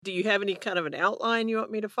Do you have any kind of an outline you want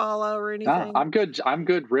me to follow or Ah, anything? I'm good. I'm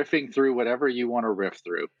good riffing through whatever you want to riff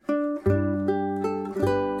through.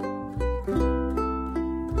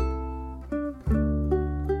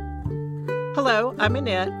 Hello, I'm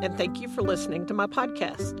Annette, and thank you for listening to my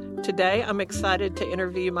podcast. Today, I'm excited to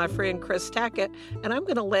interview my friend Chris Tackett, and I'm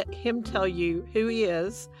going to let him tell you who he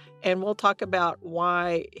is, and we'll talk about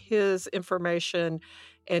why his information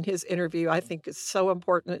and his interview I think is so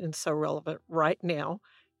important and so relevant right now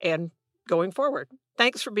and going forward.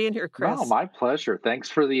 Thanks for being here, No, Chris. my pleasure. Thanks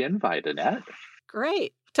for the invite, Annette.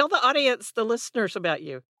 Great. Tell the audience, the listeners about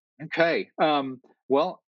you. Okay.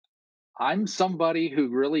 Well, I'm somebody who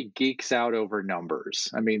really geeks out over numbers.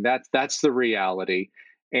 I mean, that's the reality.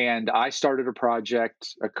 And I started a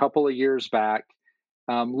project a couple of years back,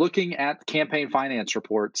 looking at campaign finance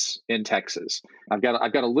reports in Texas. I've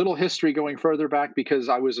got a little history going further back because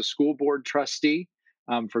I was a school board trustee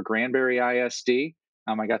for Granbury ISD.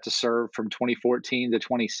 I got to serve from 2014 to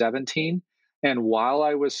 2017, and while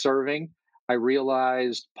I was serving, I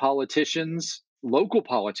realized politicians, local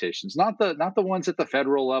politicians, not the ones at the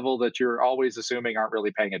federal level that you're always assuming aren't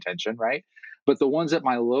really paying attention, right? But the ones at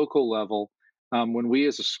my local level, when we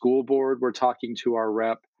as a school board were talking to our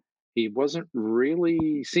rep, he wasn't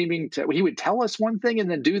really seeming to, he would tell us one thing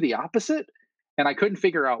and then do the opposite, and I couldn't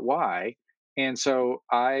figure out why. And so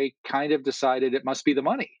I kind of decided it must be the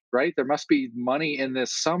money, right? There must be money in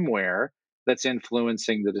this somewhere that's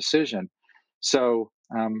influencing the decision. So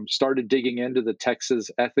started digging into the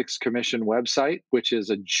Texas Ethics Commission website, which is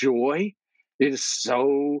a joy. It is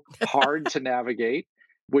so hard to navigate,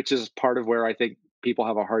 which is part of where I think people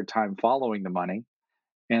have a hard time following the money.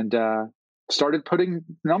 And started putting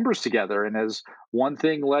numbers together. And as one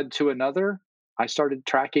thing led to another, I started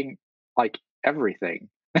tracking like everything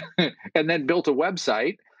and then built a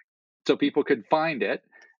website so people could find it.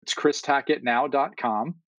 It's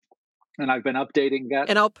christackettnow.com. And I've been updating that.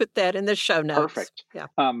 And I'll put that in the show notes. Perfect. Yeah.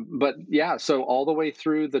 But yeah, so all the way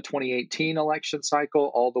through the 2018 election cycle,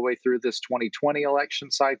 all the way through this 2020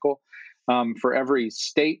 election cycle, for every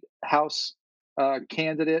state house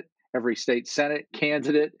candidate, every state senate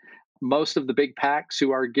candidate, most of the big PACs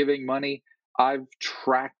who are giving money, I've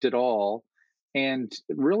tracked it all and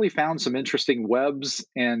really found some interesting webs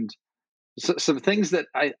and some things that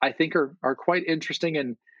I think are quite interesting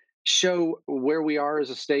and show where we are as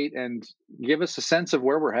a state and give us a sense of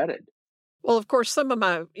where we're headed. Well, of course, some of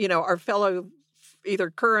my, our fellow either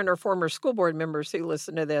current or former school board members who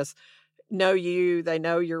listen to this know you, they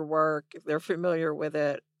know your work, they're familiar with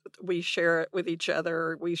it. We share it with each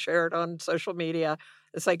other. We share it on social media.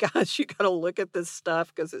 It's like, gosh, you got to look at this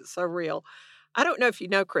stuff because it's so real. I don't know if you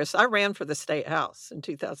know, Chris, I ran for the state house in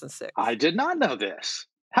 2006. I did not know this.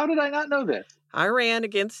 How did I not know this? I ran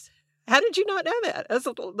against. How did you not know that?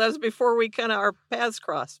 That was before we kind of our paths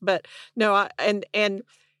crossed. But no, and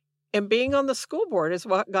being on the school board is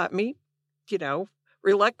what got me,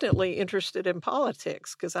 reluctantly interested in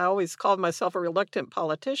politics, because I always called myself a reluctant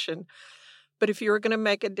politician. But if you were going to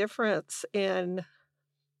make a difference in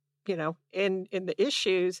the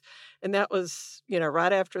issues, and that was,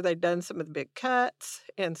 right after they'd done some of the big cuts.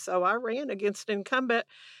 And so I ran against an incumbent,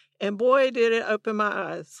 and boy, did it open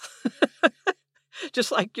my eyes.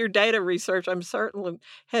 Just like your data research, I'm certain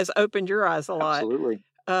has opened your eyes a lot. Absolutely.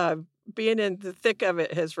 Being in the thick of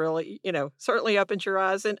it has really, certainly opened your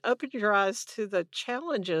eyes to the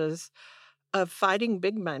challenges of fighting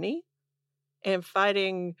big money and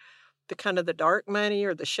fighting the kind of the dark money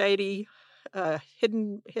or the shady,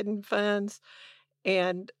 hidden funds.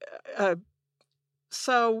 And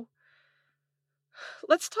so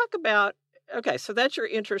let's talk about, okay, so that's your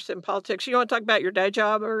interest in politics. You want to talk about your day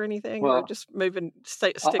job or anything, or just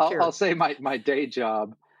stick here? I'll say my day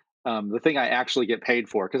job, the thing I actually get paid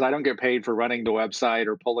for, because I don't get paid for running the website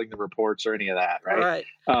or pulling the reports or any of that, right?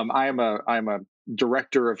 I'm a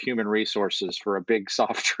director of human resources for a big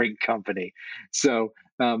soft drink company, so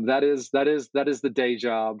that is the day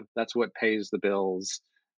job. That's what pays the bills,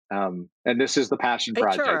 and this is the passion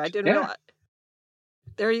project. HR, I didn't realize.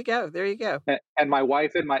 There you go. And my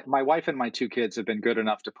wife and my two kids have been good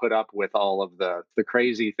enough to put up with all of the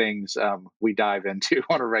crazy things we dive into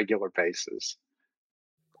on a regular basis.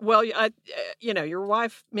 Well, your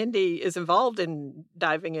wife, Mindy, is involved in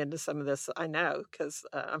diving into some of this. I know because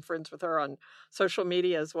I'm friends with her on social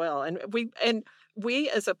media as well. And we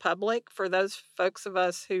as a public, for those folks of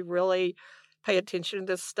us who really pay attention to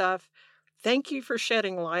this stuff, thank you for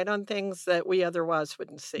shedding light on things that we otherwise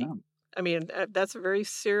wouldn't see. Yeah. I mean, that's a very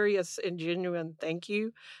serious and genuine thank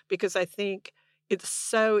you, because I think it's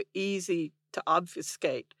so easy to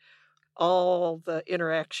obfuscate all the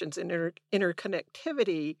interactions and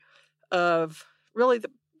interconnectivity of really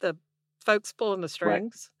the folks pulling the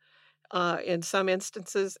Right. strings in some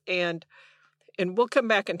instances, and we'll come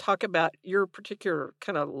back and talk about your particular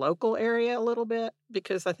kind of local area a little bit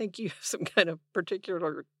because I think you have some kind of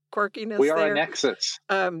particular We quirkiness are a there. nexus.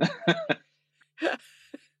 Um,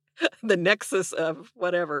 the nexus of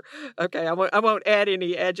whatever. Okay, I won't add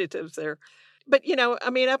any adjectives there. But, I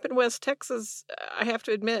mean, up in West Texas, I have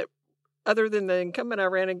to admit, other than the incumbent I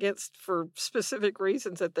ran against for specific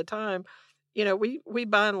reasons at the time, we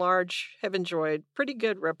by and large have enjoyed pretty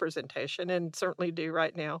good representation and certainly do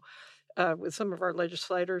right now with some of our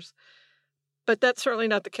legislators. But that's certainly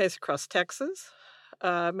not the case across Texas.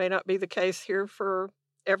 May not be the case here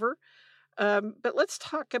forever. But let's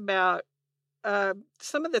talk about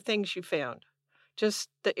some of the things you found, just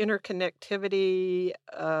the interconnectivity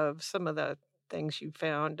of some of the things you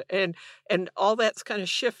found, and all that's kind of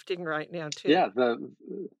shifting right now too. Yeah,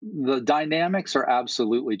 the dynamics are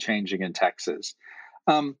absolutely changing in Texas.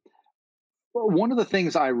 Um, well, one of the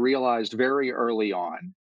things I realized very early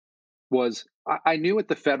on was I knew at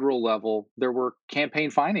the federal level there were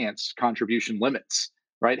campaign finance contribution limits,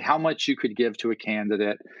 right? How much you could give to a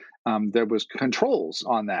candidate. There was controls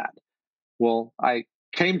on that. Well, I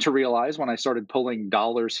came to realize when I started pulling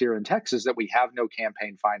dollars here in Texas that we have no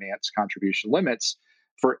campaign finance contribution limits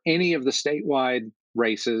for any of the statewide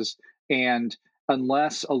races. And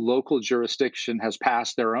unless a local jurisdiction has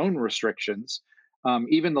passed their own restrictions,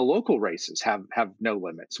 even the local races have no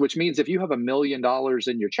limits, which means if you have $1 million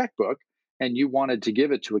in your checkbook and you wanted to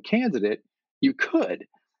give it to a candidate, you could,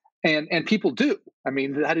 and people do. I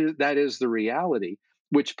mean, that is the reality,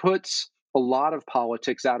 which puts a lot of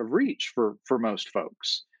politics out of reach for most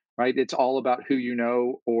folks, right? It's all about who you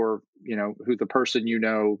know, or who the person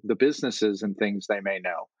the businesses and things they may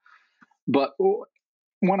know. But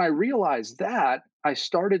when I realized that, I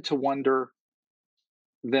started to wonder.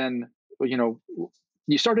 Then you know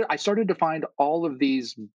you started I started to find all of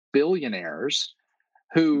these billionaires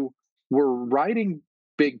who were writing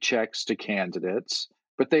big checks to candidates,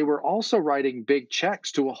 but they were also writing big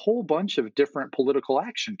checks to a whole bunch of different political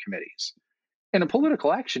action committees. And a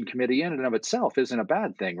political action committee in and of itself isn't a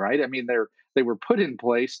bad thing, right? I mean, they were put in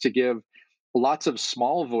place to give lots of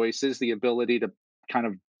small voices the ability to kind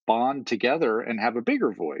of bond together and have a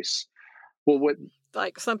bigger voice. Well, what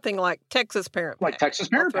Like something like Texas Parent like PAC. Texas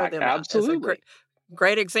I'll Parent throw PAC, them out as a absolutely.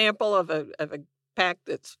 great example of a PAC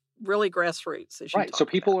that's really grassroots, as you Right. So talk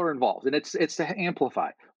about. people are involved, and it's to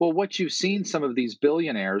amplify. Well, what you've seen some of these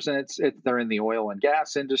billionaires, and they're in the oil and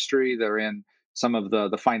gas industry, they're in some of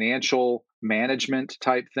the financial management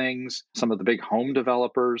type things, some of the big home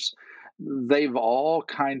developers. They've all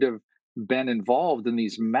kind of been involved in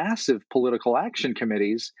these massive political action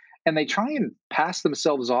committees, and they try and pass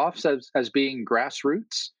themselves off as being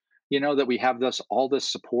grassroots. That we have all this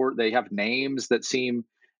support. They have names that seem,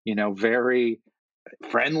 very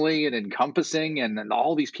friendly and encompassing, and then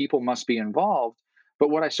all these people must be involved.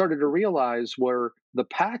 But what I started to realize were the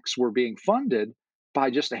PACs were being funded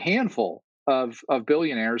by just a handful of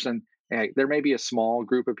billionaires, and hey, there may be a small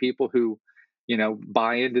group of people who,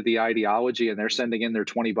 buy into the ideology and they're sending in their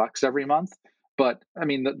 $20 every month. But I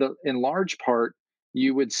mean, the in large part,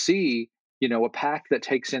 you would see, a PAC that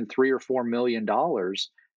takes in $3 or $4 million,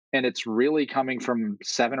 and it's really coming from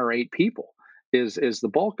 7 or 8 people is the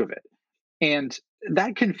bulk of it. And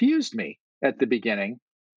that confused me at the beginning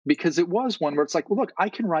because it was one where it's like, well, look, I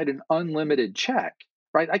can write an unlimited check,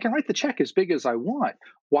 right? I can write the check as big as I want.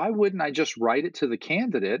 Why wouldn't I just write it to the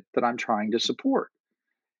candidate that I'm trying to support?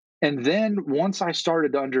 And then once I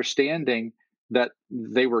started understanding that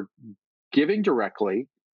they were giving directly,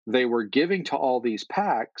 they were giving to all these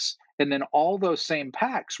PACs, and then all those same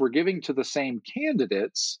PACs were giving to the same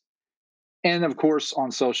candidates, and of course,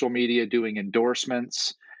 on social media, doing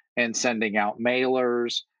endorsements and sending out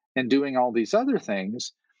mailers and doing all these other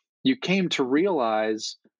things, you came to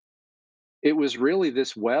realize it was really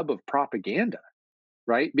this web of propaganda,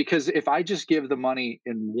 right? Because if I just give the money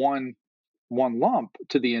in one lump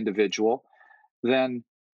to the individual, then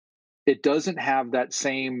it doesn't have that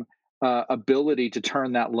same ability to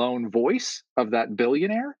turn that lone voice of that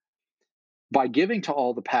billionaire. By giving to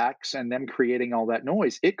all the PACs and them creating all that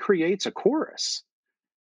noise, it creates a chorus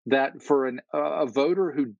that for a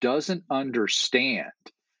voter who doesn't understand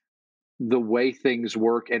the way things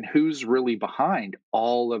work and who's really behind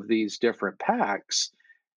all of these different PACs,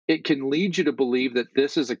 it can lead you to believe that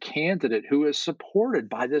this is a candidate who is supported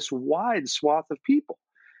by this wide swath of people.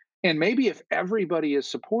 And maybe if everybody is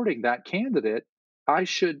supporting that candidate, I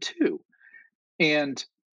should too. And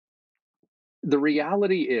the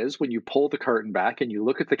reality is, when you pull the curtain back and you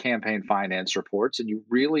look at the campaign finance reports and you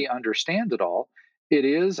really understand it all, It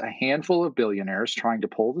is a handful of billionaires trying to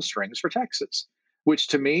pull the strings for Texas, which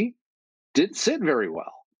to me didn't sit very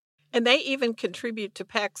well. And they even contribute to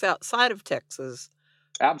PACs outside of Texas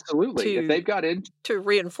Absolutely. If they've got in, to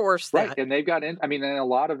reinforce right, that. and they've got in, I mean, in a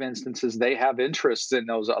lot of instances, they have interests in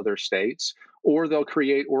those other states, or they'll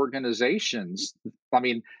create organizations. I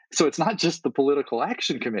mean, so it's not just the political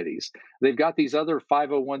action committees. They've got these other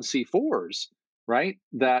 501c4s, right,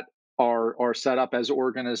 that are set up as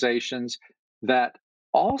organizations that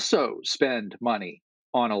also spend money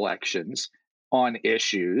on elections, on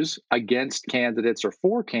issues against candidates or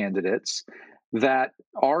for candidates that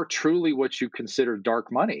are truly what you consider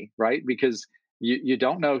dark money, right? Because you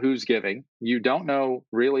don't know who's giving, you don't know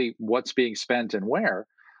really what's being spent and where.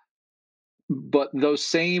 But those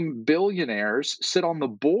same billionaires sit on the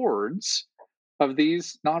boards of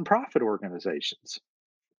these nonprofit organizations.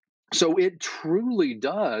 So it truly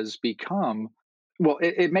does become, well,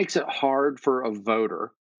 it makes it hard for a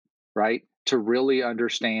voter, right, to really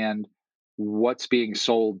understand what's being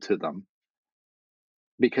sold to them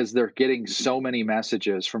because they're getting so many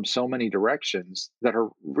messages from so many directions that are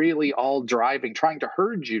really all driving, trying to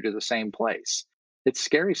herd you to the same place. It's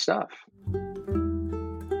scary stuff.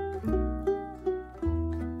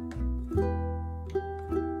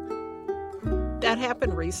 That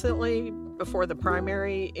happened recently before the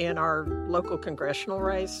primary in our local congressional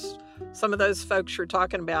race. Some of those folks you're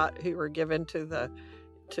talking about who were given to the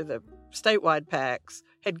statewide PACs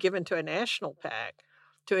had given to a national PAC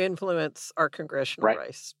to influence our congressional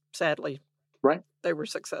race. Sadly, they were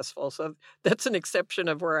successful. So that's an exception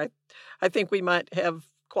of where I think we might have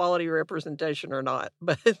quality representation or not,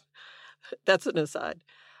 but that's an aside.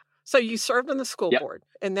 So you served on the school board,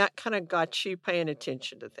 and that kind of got you paying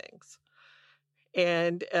attention to things.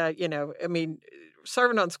 And, I mean,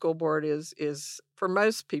 serving on school board is for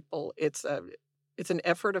most people, it's an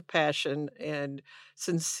effort of passion and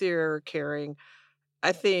sincere caring.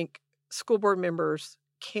 I think school board members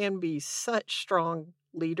can be such strong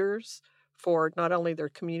leaders for not only their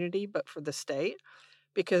community, but for the state,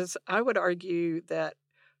 because I would argue that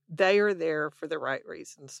they are there for the right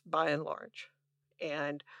reasons, by and large.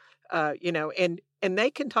 And, and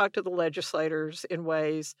they can talk to the legislators in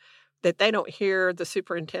ways that they don't hear the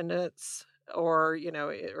superintendents or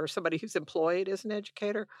somebody who's employed as an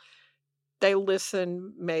educator. They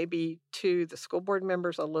listen maybe to the school board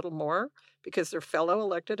members a little more because they're fellow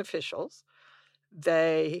elected officials.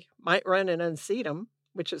 They might run and unseat them,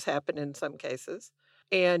 which has happened in some cases.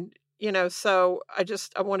 And, so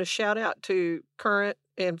I want to shout out to current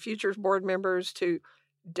and future board members to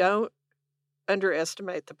don't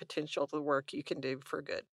underestimate the potential of the work you can do for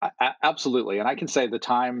good. Absolutely. And I can say the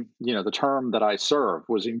term that I served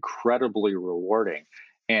was incredibly rewarding.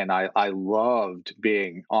 And I loved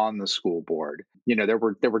being on the school board. There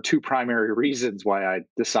were two primary reasons why I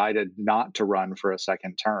decided not to run for a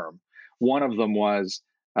second term. One of them was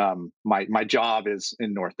my job is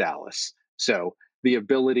in North Dallas. So the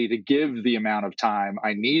ability to give the amount of time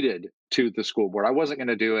I needed to the school board. I wasn't going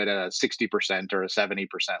to do it at a 60% or a 70%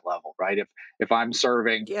 level, right? If I'm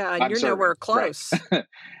serving, and I'm you're serving, nowhere close. Right?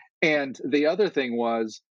 And the other thing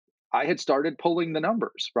was I had started pulling the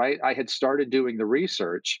numbers, right? I had started doing the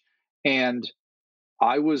research, and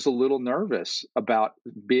I was a little nervous about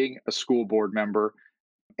being a school board member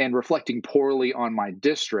and reflecting poorly on my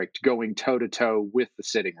district going toe to toe with the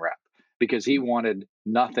sitting rep because he wanted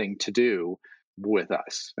nothing to do with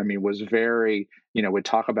us. I mean, was very, would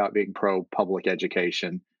talk about being pro public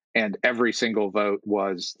education, and every single vote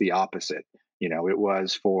was the opposite. It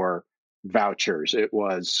was for vouchers, it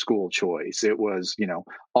was school choice, it was,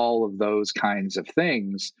 all of those kinds of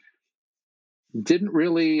things didn't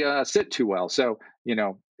really sit too well. So,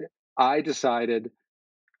 I decided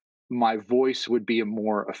my voice would be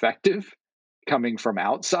more effective coming from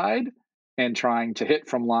outside and trying to hit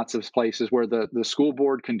from lots of places where the school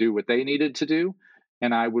board can do what they needed to do.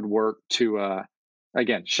 And I would work to,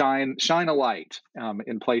 again, shine a light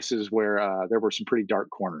in places where there were some pretty dark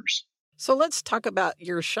corners. So let's talk about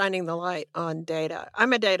your shining the light on data.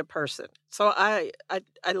 I'm a data person, so I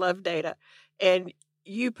love data, and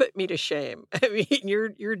you put me to shame. I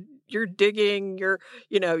mean, you're digging,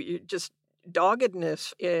 you just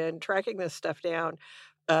doggedness in tracking this stuff down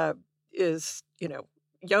is,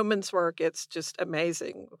 yeoman's work. It's just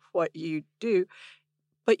amazing what you do,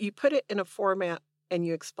 but you put it in a format and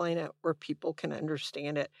you explain it where people can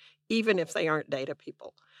understand it, even if they aren't data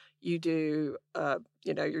people. You do,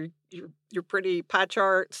 your pretty pie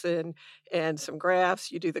charts and some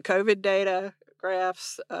graphs. You do the COVID data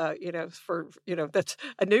graphs, that's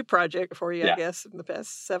a new project for you, I guess, in the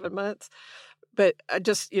past 7 months. But I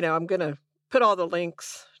just, I'm going to put all the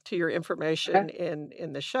links to your information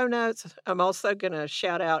in the show notes. I'm also going to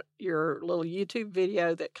shout out your little YouTube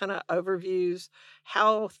video that kind of overviews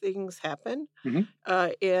how things happen Mhm.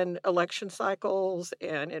 in election cycles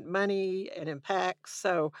and in money and in PACs.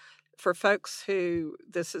 So for folks who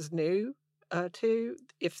this is new to,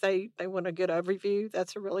 if they want a good overview,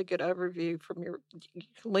 that's a really good overview from your you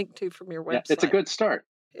can link to from your Yeah, it's a website. good start.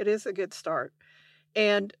 It is a good start.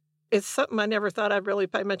 And it's something I never thought I'd really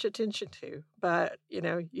pay much attention to. But, you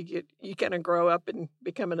kind of grow up and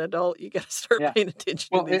become an adult, you got to start Yeah. paying attention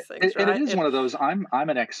to Well, these things, and it right? is And one of those. I'm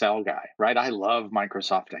an Excel guy, right? I love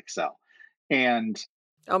Microsoft Excel, and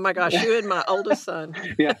oh my gosh, you and my oldest son.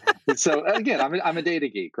 yeah. So again, I'm a data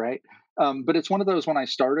geek, right? But it's one of those when I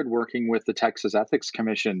started working with the Texas Ethics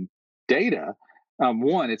Commission data.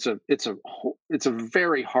 One, it's a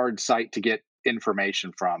very hard site to get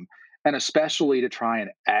information from, and especially to try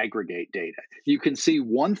and aggregate data. You can see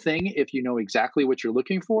one thing if you know exactly what you're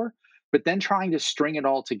looking for, but then trying to string it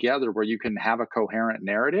all together where you can have a coherent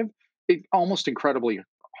narrative, it almost incredibly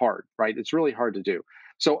hard, right? It's really hard to do.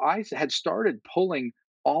 So I had started pulling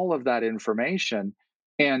all of that information,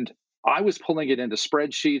 and I was pulling it into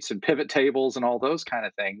spreadsheets and pivot tables and all those kind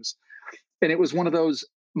of things. And it was one of those,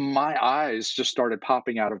 my eyes just started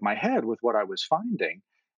popping out of my head with what I was finding.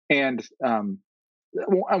 And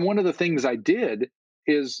one of the things I did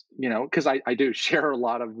is, because I do share a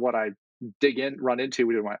lot of what I run into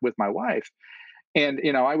with my wife. And,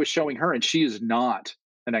 I was showing her, and she is not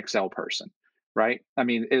an Excel person, right? I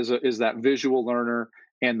mean, is that visual learner,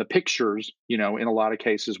 and the pictures, in a lot of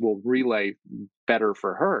cases will relay better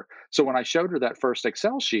for her. So when I showed her that first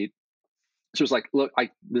Excel sheet, she was like, "Look,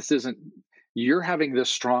 this isn't. You're having this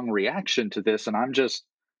strong reaction to this, and I'm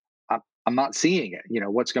not seeing it.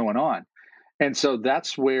 What's going on?" And so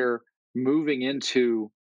that's where moving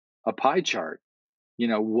into a pie chart,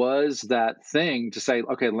 was that thing to say,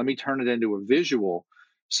 okay, let me turn it into a visual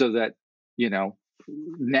so that, you know,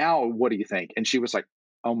 now what do you think? And she was like,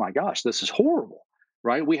 oh my gosh, this is horrible,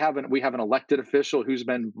 right? We have an elected official who's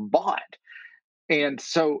been bought. And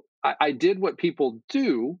so I did what people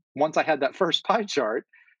do once I had that first pie chart,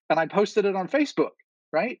 and I posted it on Facebook,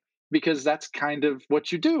 right? Because that's kind of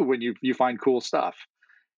what you do when you find cool stuff.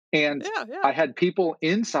 And Yeah, yeah. I had people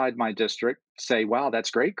inside my district say, wow,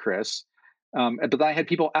 that's great, Chris. But then I had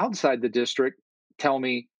people outside the district tell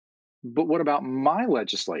me, but what about my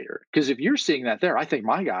legislator? Because if you're seeing that there, I think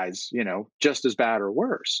my guy's, just as bad or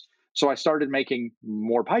worse. So I started making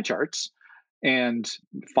more pie charts, and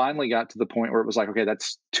finally got to the point where it was like, okay,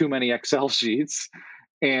 that's too many Excel sheets,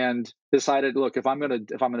 and decided, look, if I'm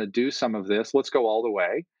gonna do some of this, let's go all the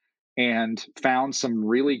way, and found some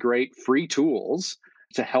really great free tools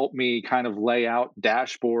to help me kind of lay out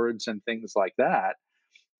dashboards and things like that,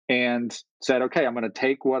 and said, okay, I'm going to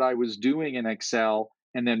take what I was doing in Excel,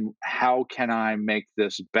 and then how can I make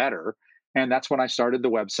this better? And that's when I started the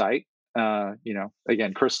website,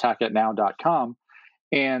 again, christackettnow.com,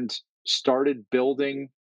 and started building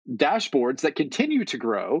dashboards that continue to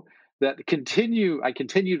grow, I continue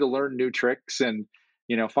to learn new tricks, and,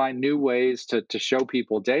 find new ways to show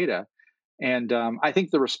people data. And I think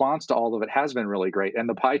the response to all of it has been really great. And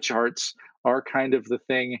the pie charts are kind of the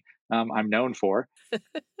thing I'm known for,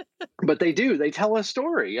 but they tell a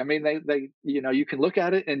story. I mean, you can look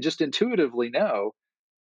at it and just intuitively know,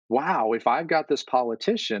 wow, if I've got this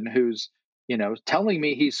politician who's, telling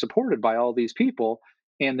me he's supported by all these people,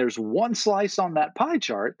 and there's one slice on that pie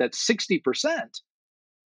chart that's 60%,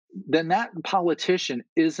 then that politician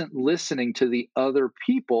isn't listening to the other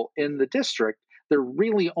people in the district. They're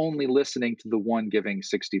really only listening to the one giving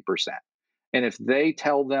 60%. And if they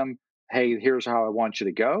tell them, hey, here's how I want you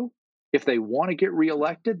to go, if they want to get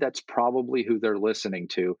reelected, that's probably who they're listening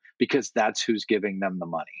to, because that's who's giving them the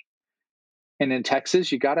money. And in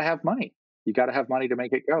Texas, you got to have money. You got to have money to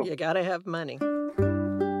make it go. You got to have money.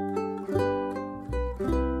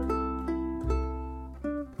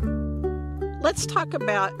 Let's talk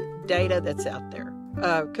about data that's out there.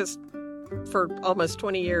 Because for almost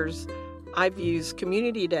 20 years, I've used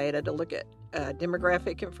community data to look at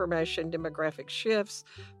demographic information, demographic shifts,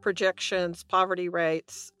 projections, poverty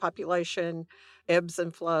rates, population, ebbs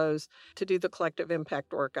and flows, to do the collective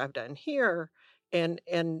impact work I've done here and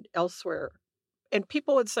elsewhere. And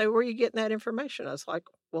people would say, where are you getting that information? I was like,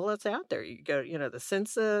 well, it's out there. You go, the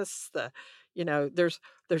census, there's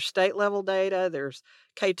state level data, there's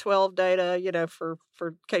K-12 data, for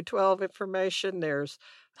K-12 information, there's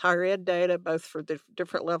higher ed data, both for the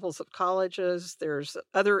different levels of colleges. There's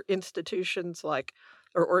other institutions or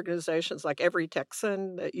organizations like Every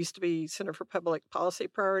Texan, that used to be Center for Public Policy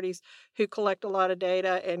Priorities, who collect a lot of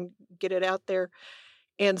data and get it out there.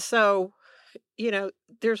 And so you know,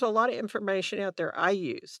 there's a lot of information out there I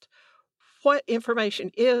used. What information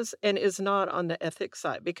is and is not on the ethics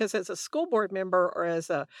side? Because as a school board member or as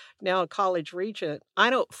a now a college regent, I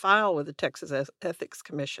don't file with the Texas Ethics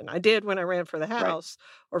Commission. I did when I ran for the Right. House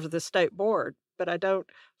or for the state board, but I don't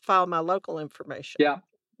file my local information Yeah.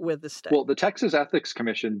 with the state. Well, the Texas Ethics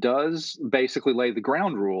Commission does basically lay the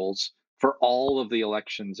ground rules for all of the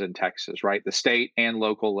elections in Texas, right? The state and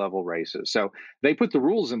local level races. So they put the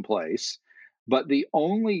rules in place, but the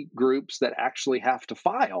only groups that actually have to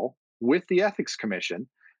file with the Ethics Commission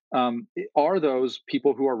are those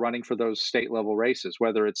people who are running for those state level races,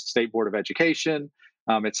 whether it's the State Board of Education,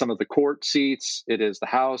 it's some of the court seats, it is the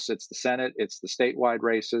House, it's the Senate, it's the statewide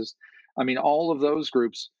races. I mean, all of those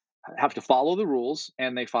groups have to follow the rules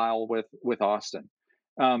and they file with Austin.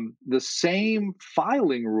 The same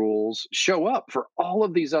filing rules show up for all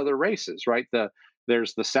of these other races, right?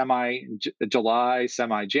 There's the semi July,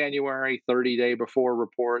 semi January, 30-day before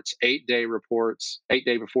reports, 8-day reports,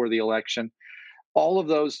 8-day before the election. All of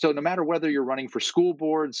those. So no matter whether you're running for school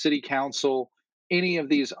board, city council, any of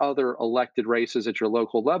these other elected races at your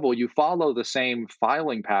local level, you follow the same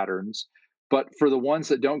filing patterns. But for the ones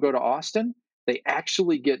that don't go to Austin, they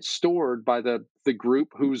actually get stored by the group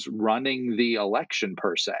who's running the election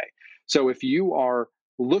per se. So if you are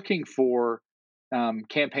looking for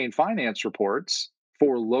campaign finance reports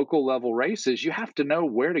for local level races, you have to know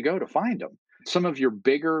where to go to find them. Some of your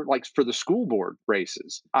bigger, like for the school board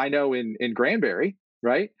races, I know in Granbury,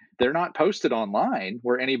 right? They're not posted online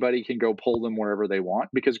where anybody can go pull them wherever they want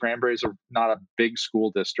because Granbury is not a big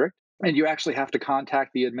school district. And you actually have to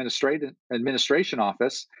contact the administration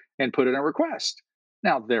office and put in a request.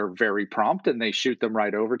 Now, they're very prompt and they shoot them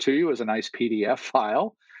right over to you as a nice PDF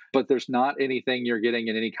file, but there's not anything you're getting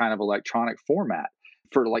in any kind of electronic format.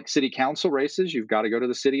 For like city council races, you've got to go to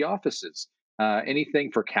the city offices.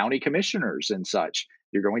 Anything for county commissioners and such,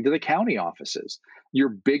 you're going to the county offices. Your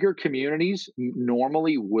bigger communities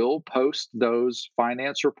normally will post those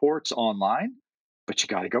finance reports online, but you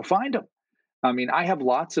got to go find them. I mean, I have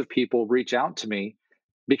lots of people reach out to me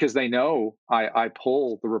because they know I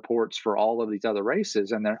pull the reports for all of these other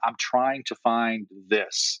races, and I'm trying to find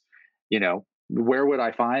this. Where would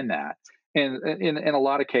I find that? And in a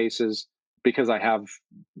lot of cases, because I have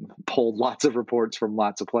pulled lots of reports from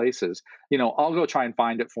lots of places, I'll go try and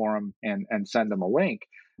find it for them and send them a link.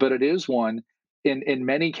 But it is one. In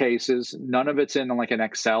many cases, none of it's in like an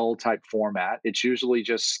Excel type format. It's usually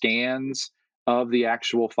just scans of the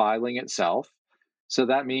actual filing itself. So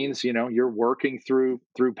that means, you're working through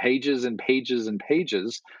pages and pages and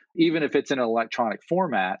pages, even if it's in an electronic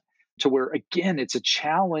format, to where again, it's a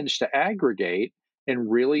challenge to aggregate and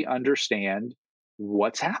really understand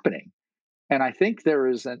what's happening. And I think there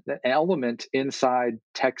is an element inside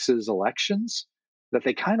Texas elections that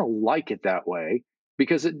they kind of like it that way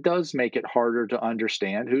because it does make it harder to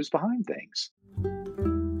understand who's behind things.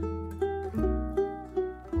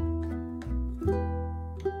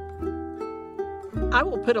 I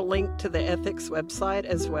will put a link to the ethics website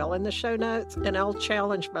as well in the show notes, and I'll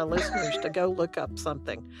challenge my listeners to go look up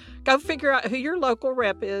something. Go figure out who your local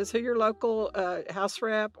rep is, who your local House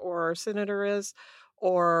rep or senator is,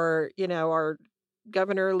 or, our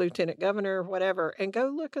governor, lieutenant governor, whatever, and go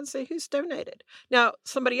look and see who's donated. Now,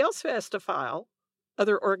 somebody else who has to file,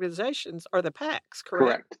 other organizations, are the PACs, correct?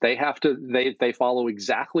 Correct. They have to. They follow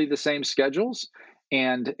exactly the same schedules,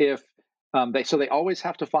 and if they always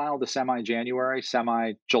have to file the semi-January,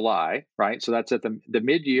 semi-July, right? So that's at the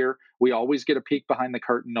mid-year. We always get a peek behind the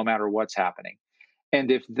curtain, no matter what's happening. And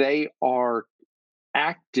if they are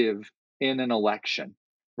active in an election,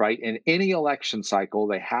 right, in any election cycle,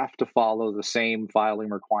 they have to follow the same filing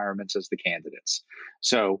requirements as the candidates.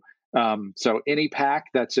 So any PAC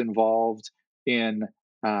that's involved in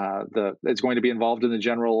it's going to be involved in the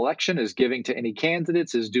general election, is giving to any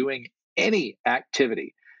candidates, is doing any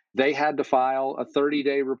activity. They had to file a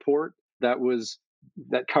 30-day report that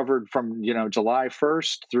covered from July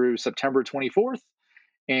 1st through September 24th,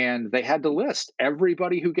 and they had to list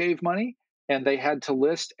everybody who gave money, and they had to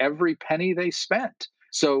list every penny they spent.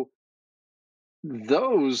 So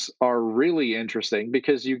those are really interesting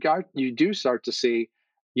because you do start to see,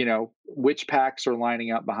 which PACs are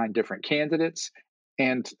lining up behind different candidates.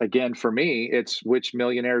 And again, for me, it's which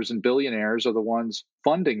millionaires and billionaires are the ones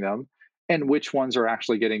funding them and which ones are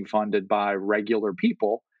actually getting funded by regular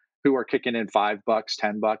people who are kicking in $5,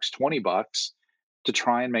 $10, $20 to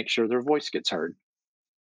try and make sure their voice gets heard.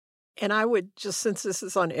 And I would just, since this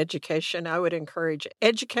is on education, I would encourage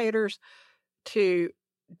educators to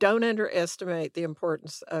don't underestimate the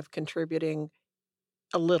importance of contributing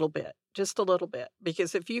a little bit, just a little bit.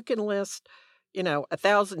 Because if you can list,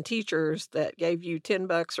 1,000 teachers that gave you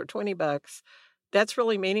 $10 or $20, that's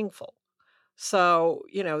really meaningful. So,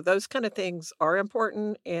 those kind of things are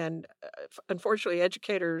important. And unfortunately,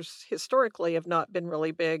 educators historically have not been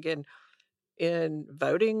really big in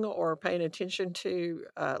voting or paying attention to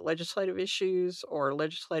legislative issues or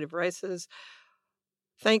legislative races.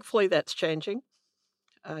 Thankfully, that's changing.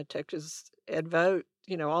 Texas Ed Vote,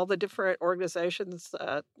 all the different organizations,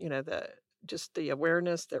 just the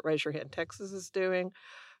awareness that Raise Your Hand Texas is doing.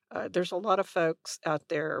 There's a lot of folks out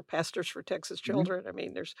there, Pastors for Texas Mhm. Children. I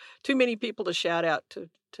mean, there's too many people to shout out to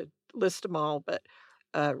list them all, but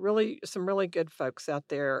really some really good folks out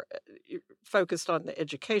there focused on the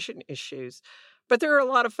education issues. But there are a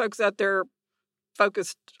lot of folks out there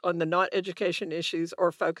focused on the not education issues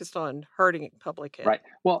or focused on hurting public ed Right.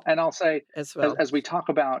 Well, and I'll say, as as, well. as we talk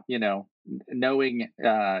about, knowing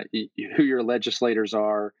who your legislators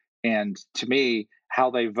are, and to me,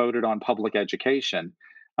 how they voted on public education.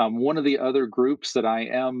 One of the other groups that I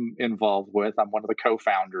am involved with, I'm one of the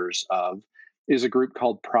co-founders of, is a group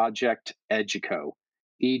called Project Educo,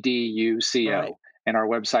 Right. EDUCO, and our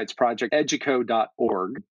website's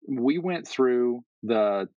projecteduco.org. We went through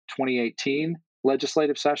the 2018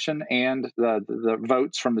 legislative session and the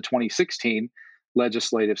votes from the 2016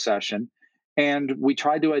 legislative session. And we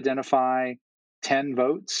tried to identify 10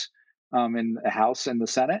 votes in the House and the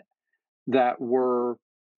Senate that were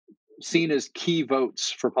seen as key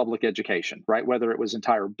votes for public education, right? Whether it was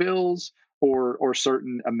entire bills or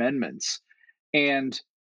certain amendments. And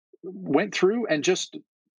went through and just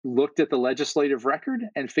looked at the legislative record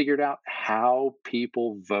and figured out how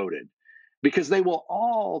people voted, because they will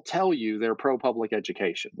all tell you they're pro public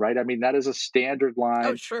education, right? I mean, that is a standard Oh,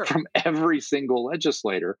 line sure. from every single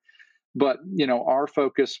legislator. But our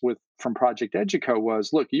focus with from Project Educo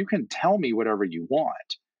was, look, you can tell me whatever you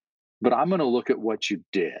want, but I'm going to look at what you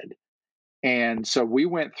did. And so we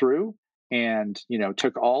went through and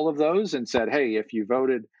took all of those and said, hey, if you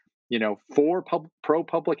voted for pro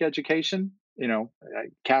public education,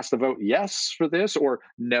 cast a vote yes for this or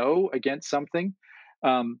no against something.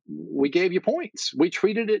 We gave you points. We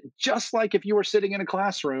treated it just like if you were sitting in a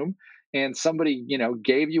classroom and somebody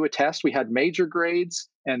gave you a test. We had major grades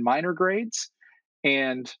and minor grades.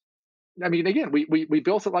 And I mean, again, we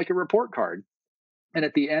built it like a report card. And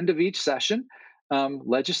at the end of each session,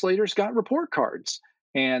 legislators got report cards.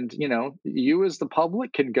 And you as the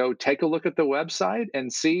public can go take a look at the website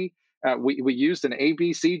and see. We used an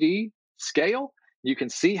ABCD scale. You can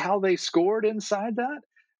see how they scored inside that.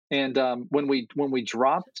 And when we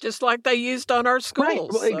dropped, Just like they used on our right, schools.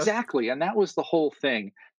 well, So, exactly, and that was the whole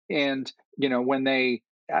thing. And when they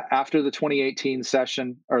after the 2018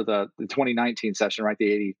 session or the 2019 session, right,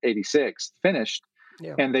 the 86 finished,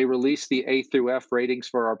 yeah. and they released the A through F ratings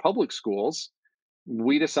for our public schools,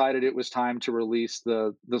 we decided it was time to release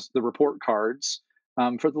the report cards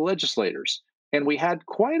for the legislators. And we had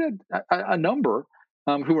quite a number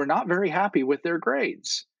who were not very happy with their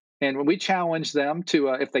grades. And when we challenged them to,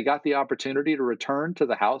 if they got the opportunity to return to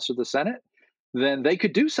the House or the Senate, then they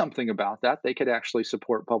could do something about that. They could actually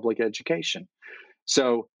support public education.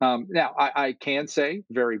 So now I can say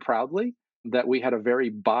very proudly that we had a very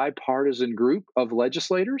bipartisan group of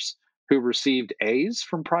legislators who received A's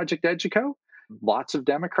from Project Educo. Lots of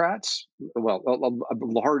Democrats, well, a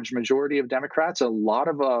large majority of Democrats, a lot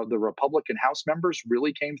of the Republican House members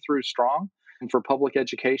really came through strong for public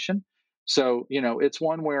education. So, it's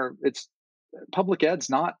one where it's public ed's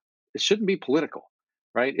not, it shouldn't be political,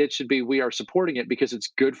 right? It should be, we are supporting it because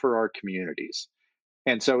it's good for our communities.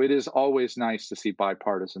 And so it is always nice to see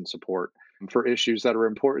bipartisan support for issues that are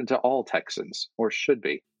important to all Texans, or should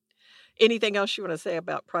be. Anything else you want to say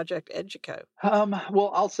about Project Educo?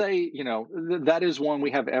 Well, I'll say, that is one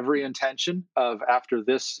we have every intention of after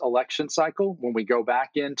this election cycle. When we go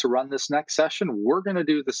back in to run this next session, we're going to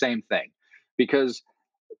do the same thing, because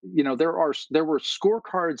there were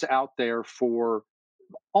scorecards out there for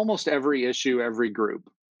almost every issue, every group,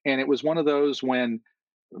 and it was one of those when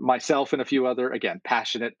myself and a few other, again,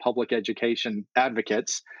 passionate public education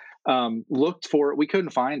advocates looked for it. We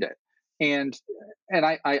couldn't find it. And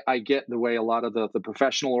I get the way a lot of the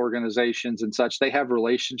professional organizations and such, they have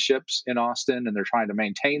relationships in Austin and they're trying to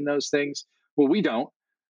maintain those things. Well, we don't.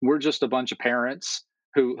 We're just a bunch of parents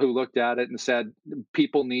who looked at it and said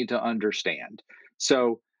people need to understand.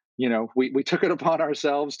 So we took it upon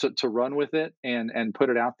ourselves to run with it and put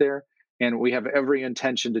it out there, and we have every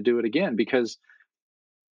intention to do it again, because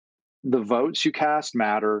the votes you cast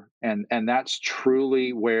matter, and that's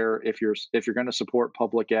truly where, if you're going to support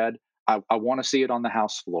public ed, I want to see it on the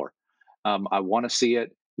House floor. I want to see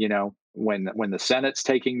it when the Senate's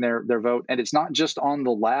taking their vote, and it's not just on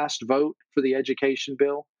the last vote for the education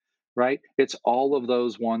bill, right? It's all of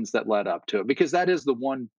those ones that led up to it, because that is the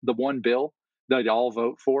one bill that all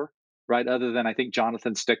vote for, right? Other than, I think,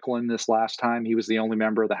 Jonathan Stickland this last time, he was the only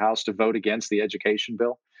member of the House to vote against the education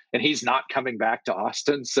bill, and he's not coming back to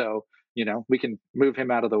Austin, so we can move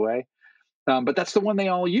him out of the way. But that's the one they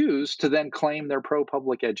all use to then claim they're pro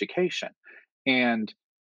public education, and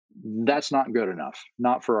that's not good enough,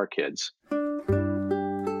 not for our kids.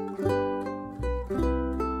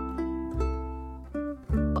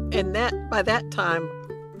 And that by that time,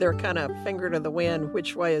 they're kind of finger to the wind.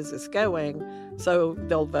 Which way is this going? So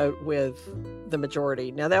they'll vote with the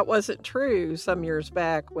majority. Now, that wasn't true some years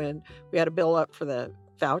back when we had a bill up for the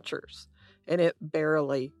vouchers, and it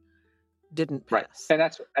barely didn't pass. Right,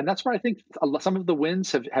 and that's where I think some of the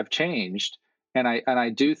winds have changed, and I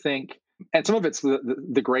do think, and some of it's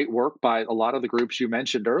the great work by a lot of the groups you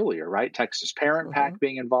mentioned earlier, right? Texas Parent PAC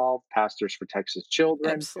being involved, Pastors for Texas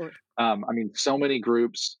Children. Absolutely. I mean, so many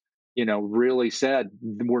groups, really said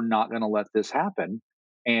we're not going to let this happen,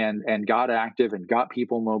 and got active and got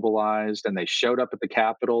people mobilized, and they showed up at the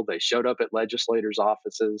Capitol, they showed up at legislators'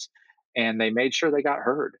 offices, and they made sure they got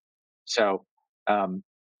heard. So,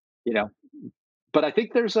 you know, but I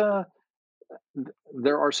think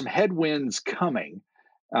there are some headwinds coming,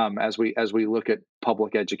 as we look at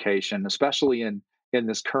public education, especially in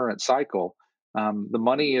this current cycle. The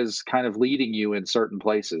money is kind of leading you in certain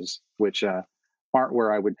places, which aren't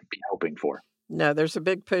where I would be hoping for. No, there's a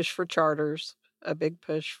big push for charters, a big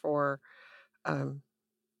push for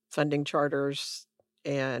funding charters,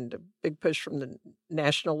 and a big push from the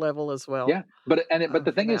national level as well. Yeah, but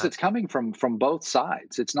the thing is, that. it's coming from both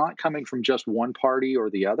sides. It's not coming from just one party or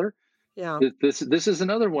the other. Yeah. This is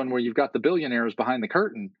another one where you've got the billionaires behind the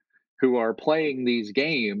curtain who are playing these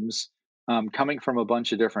games, coming from a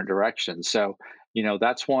bunch of different directions. So,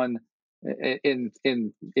 that's one. In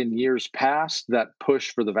years past, that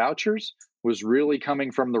push for the vouchers was really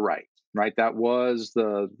coming from the right. Right, that was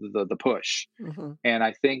the push, Mm-hmm. and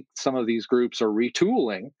I think some of these groups are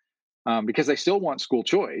retooling, because they still want school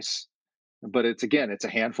choice, but it's a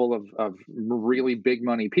handful of really big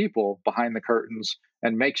money people behind the curtains,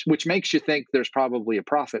 and which makes you think there's probably a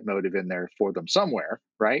profit motive in there for them somewhere,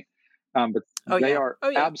 right? But they are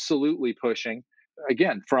absolutely pushing,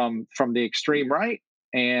 again, from the extreme right,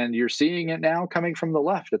 and you're seeing it now coming from the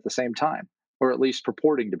left at the same time, or at least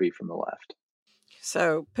purporting to be from the left.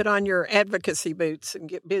 So put on your advocacy boots and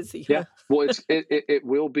get busy. Yeah, huh? well, it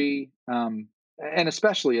will be, and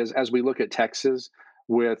especially as we look at Texas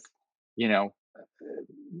with, you know,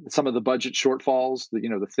 some of the budget shortfalls,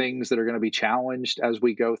 the things that are going to be challenged as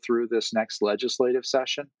we go through this next legislative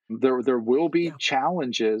session. There will be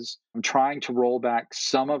challenges. I'm trying to roll back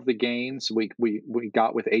some of the gains we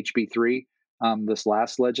got with HB3, this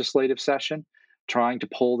last legislative session, trying to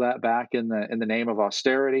pull that back in the name of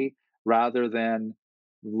austerity, rather than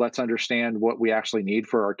let's understand what we actually need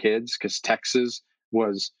for our kids, because Texas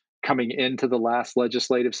was coming into the last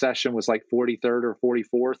legislative session was like 43rd or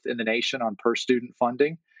 44th in the nation on per student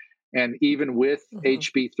funding. And even with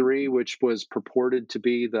HB3, which was purported to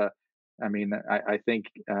be I think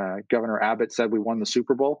Governor Abbott said we won the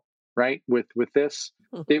Super Bowl, right? With this,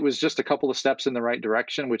 it was just a couple of steps in the right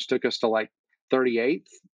direction, which took us to like 38th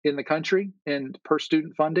in the country in per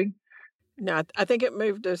student funding. No, I think it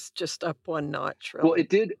moved us just up one notch, really. Well, it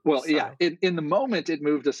did. Well, yeah. In the moment, it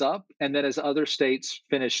moved us up, and then as other states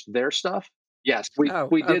finished their stuff, yes,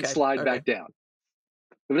 we did slide back down.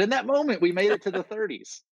 But in that moment, we made it to the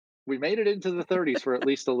 30s. We made it into the 30s for at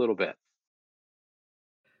least a little bit,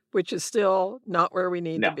 which is still not where we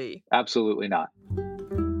need to be. Absolutely not.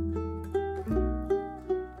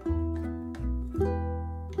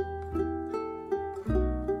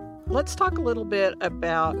 Let's talk a little bit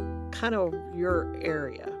about kind of your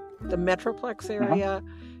area, the Metroplex area,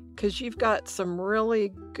 because you've got some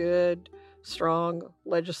really good, strong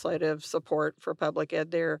legislative support for public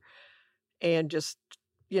ed there, and just,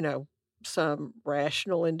 some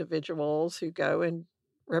rational individuals who go and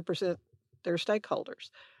represent their stakeholders.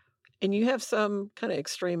 And you have some kind of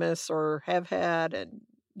extremists, or have had, and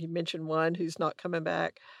you mentioned one who's not coming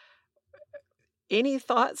back. Any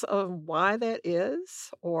thoughts on why that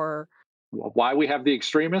is, or why we have the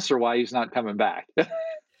extremists, or why he's not coming back?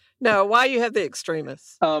 No, why you have the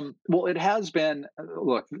extremists? Well, it has been,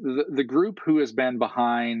 look, the group who has been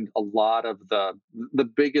behind a lot of the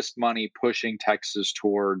biggest money pushing Texas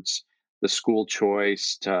towards the school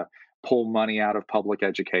choice, to pull money out of public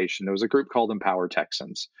education. There was a group called Empower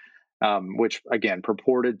Texans, which, again,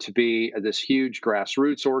 purported to be this huge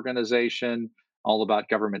grassroots organization all about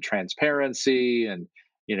government transparency and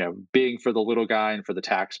being for the little guy and for the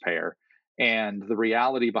taxpayer. And the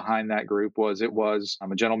reality behind that group was it was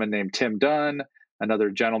a gentleman named Tim Dunn, another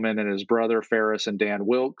gentleman and his brother, Ferris and Dan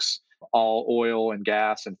Wilkes, all oil and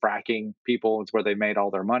gas and fracking people. It's where they made all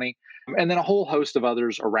their money. And then a whole host of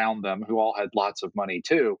others around them who all had lots of money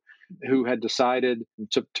too, who had decided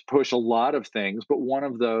to push a lot of things. But one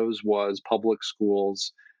of those was public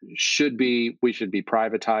schools we should be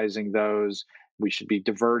privatizing those. We should be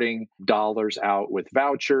diverting dollars out with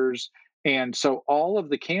vouchers. And so all of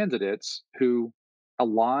the candidates who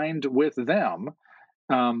aligned with them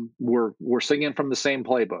were singing from the same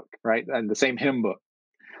playbook, right, and the same hymn book.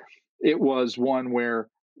 It was one where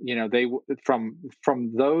they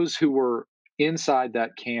from those who were inside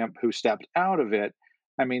that camp who stepped out of it.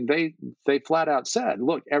 I mean, they flat out said,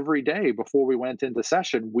 "Look, every day before we went into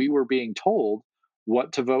session, we were being told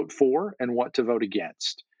what to vote for and what to vote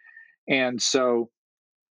against." And so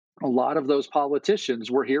a lot of those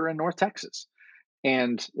politicians were here in North Texas.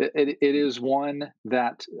 And it is one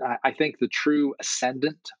that I think the true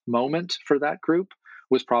ascendant moment for that group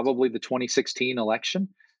was probably the 2016 election.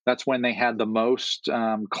 That's when they had the most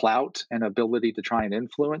clout and ability to try and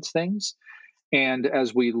influence things. And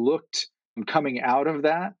as we looked coming out of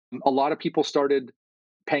that, a lot of people started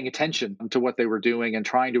paying attention to what they were doing and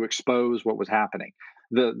trying to expose what was happening.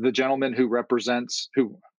 The gentleman who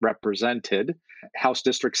represented House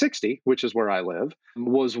District 60, which is where I live,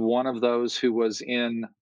 was one of those who was in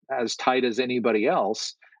as tight as anybody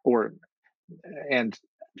else. And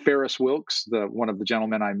Ferris Wilkes, one of the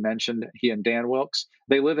gentlemen I mentioned, he and Dan Wilkes,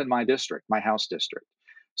 they live in my district, my House district.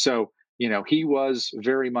 So he was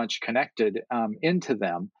very much connected into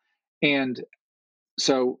them. And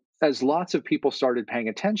so as lots of people started paying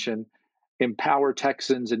attention, Empower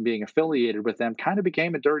Texans and being affiliated with them kind of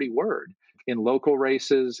became a dirty word in local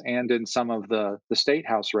races and in some of the state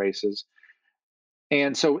house races.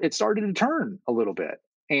 And so it started to turn a little bit.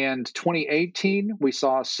 And 2018, we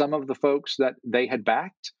saw some of the folks that they had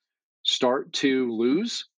backed start to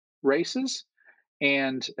lose races.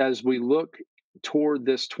 And as we look toward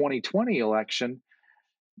this 2020 election,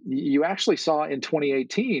 you actually saw in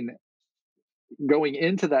 2018, going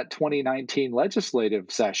into that 2019 legislative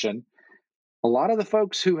session, a lot of the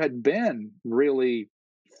folks who had been really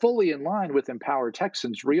fully in line with Empower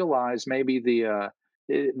Texans realized maybe the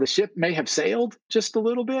ship may have sailed just a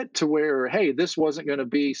little bit to where, hey, this wasn't going to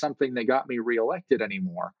be something that got me reelected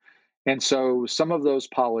anymore. And so some of those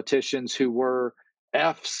politicians who were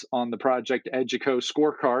Fs on the Project Educo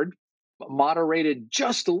scorecard moderated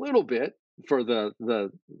just a little bit for the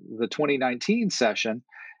 2019 session,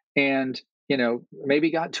 and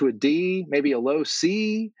maybe got to a D, maybe a low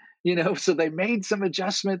C. So they made some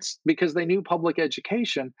adjustments because they knew public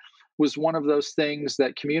education was one of those things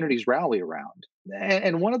that communities rally around.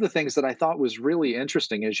 And one of the things that I thought was really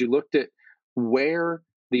interesting as you looked at where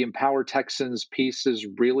the Empower Texans pieces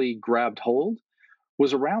really grabbed hold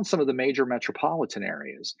was around some of the major metropolitan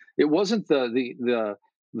areas. It wasn't the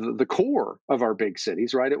core of our big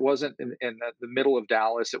cities, right? It wasn't in the middle of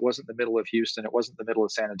Dallas. It wasn't the middle of Houston. It wasn't the middle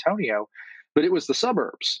of San Antonio, but it was the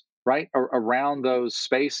suburbs, right, around those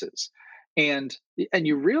spaces. And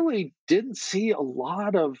you really didn't see a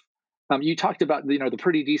lot of. You talked about the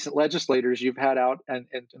pretty decent legislators you've had out in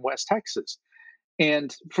West Texas,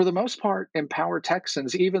 and for the most part, Empower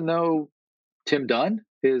Texans, even though Tim Dunn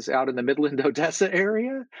is out in the Midland, Odessa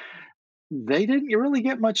area, they didn't really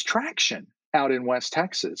get much traction out in West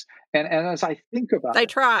Texas. And as I think about they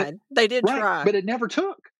tried. They did right, try. but it never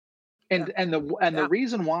took. And the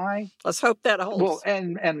reason why, let's hope that holds. Well,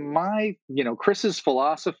 and my, Chris's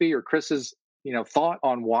philosophy or Chris's, thought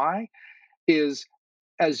on why is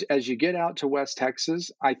as you get out to West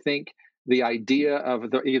Texas, I think the idea of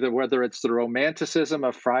either whether it's the romanticism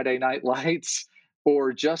of Friday Night Lights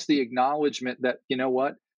or just the acknowledgement that,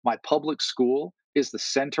 my public school is the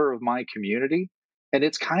center of my community. And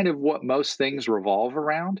it's kind of what most things revolve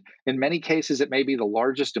around. In many cases, it may be the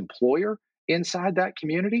largest employer inside that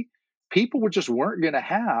community. People just weren't going to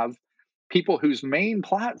have people whose main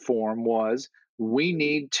platform was, we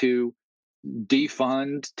need to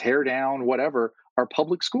defund, tear down, whatever, our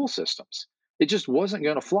public school systems. It just wasn't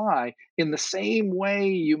going to fly in the same way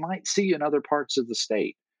you might see in other parts of the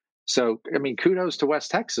state. So, I mean, kudos to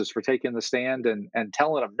West Texas for taking the stand and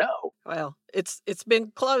telling them no. Well, it's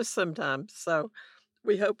been close sometimes, so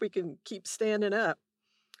we hope we can keep standing up.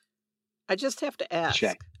 I just have to ask,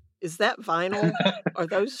 is that vinyl? Are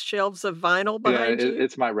those shelves of vinyl behind you?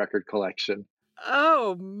 It's my record collection.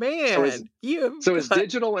 Oh, man. So as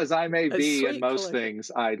digital as I may be in most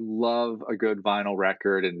things, I love a good vinyl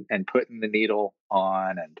record and putting the needle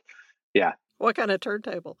on. And yeah. What kind of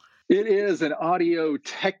turntable? It is an Audio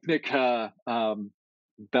Technica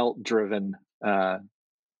belt-driven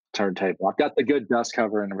turntable. I've got the good dust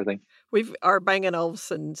cover and everything. Our Bang&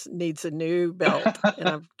 Olufsen's needs a new belt, and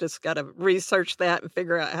I've just gotta research that and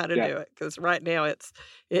figure out how to do Yeah. it, because right now it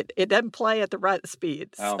doesn't play at the right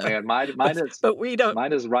speed, Oh so man, mine but we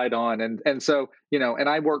don't. is right on, and so and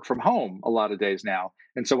I work from home a lot of days now,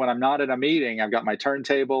 and so when I'm not in a meeting, I've got my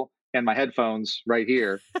turntable and my headphones right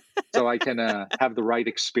here, so I can have the right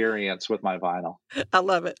experience with my vinyl. I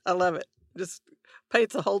love it, I love it. Just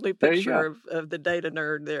paints a whole new There you picture go. of the data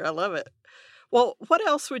nerd there, I love it. Well, what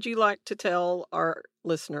else would you like to tell our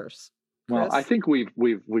listeners, Well, I Chris? think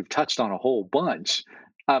we've touched on a whole bunch.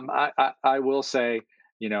 I will say,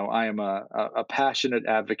 I am a passionate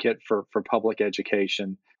advocate for public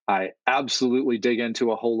education. I absolutely dig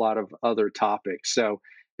into a whole lot of other topics. So,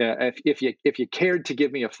 if you cared to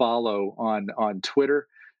give me a follow on Twitter,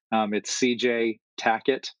 it's CJ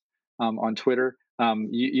Tackett on Twitter.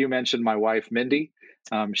 You mentioned my wife Mindy.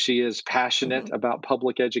 She is passionate Mhm. about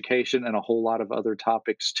public education and a whole lot of other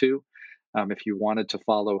topics too. If you wanted to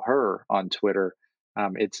follow her on Twitter,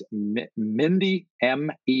 it's Mindy Mendi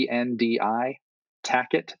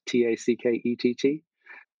Tackett Tackett.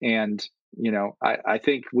 And I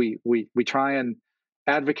think we try and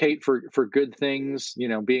advocate for good things.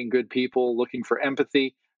 Being good people, looking for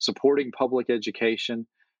empathy, supporting public education,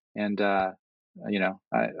 and I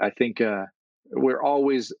think we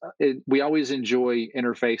always enjoy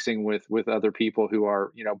interfacing with other people who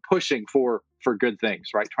are pushing for good things,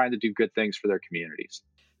 right? Trying to do good things for their communities.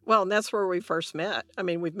 Well, and that's where we first met. I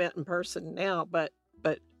mean, we've met in person now, but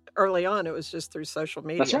early on it was just through social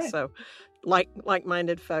That's media. right. So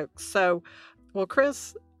like-minded folks. So, well,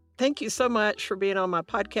 Chris, thank you so much for being on my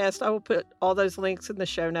podcast. I will put all those links in the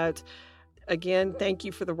show notes. Again, thank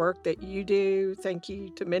you for the work that you do. Thank you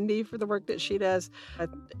to Mindy for the work that she does.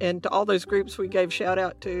 And to all those groups we gave shout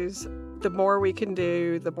out to. The more we can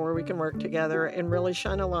do, the more we can work together and really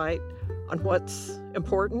shine a light on what's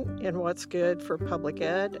important and what's good for public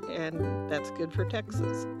ed, and that's good for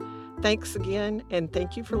Texas. Thanks again, and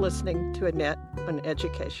thank you for listening to Annette on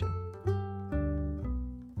Education.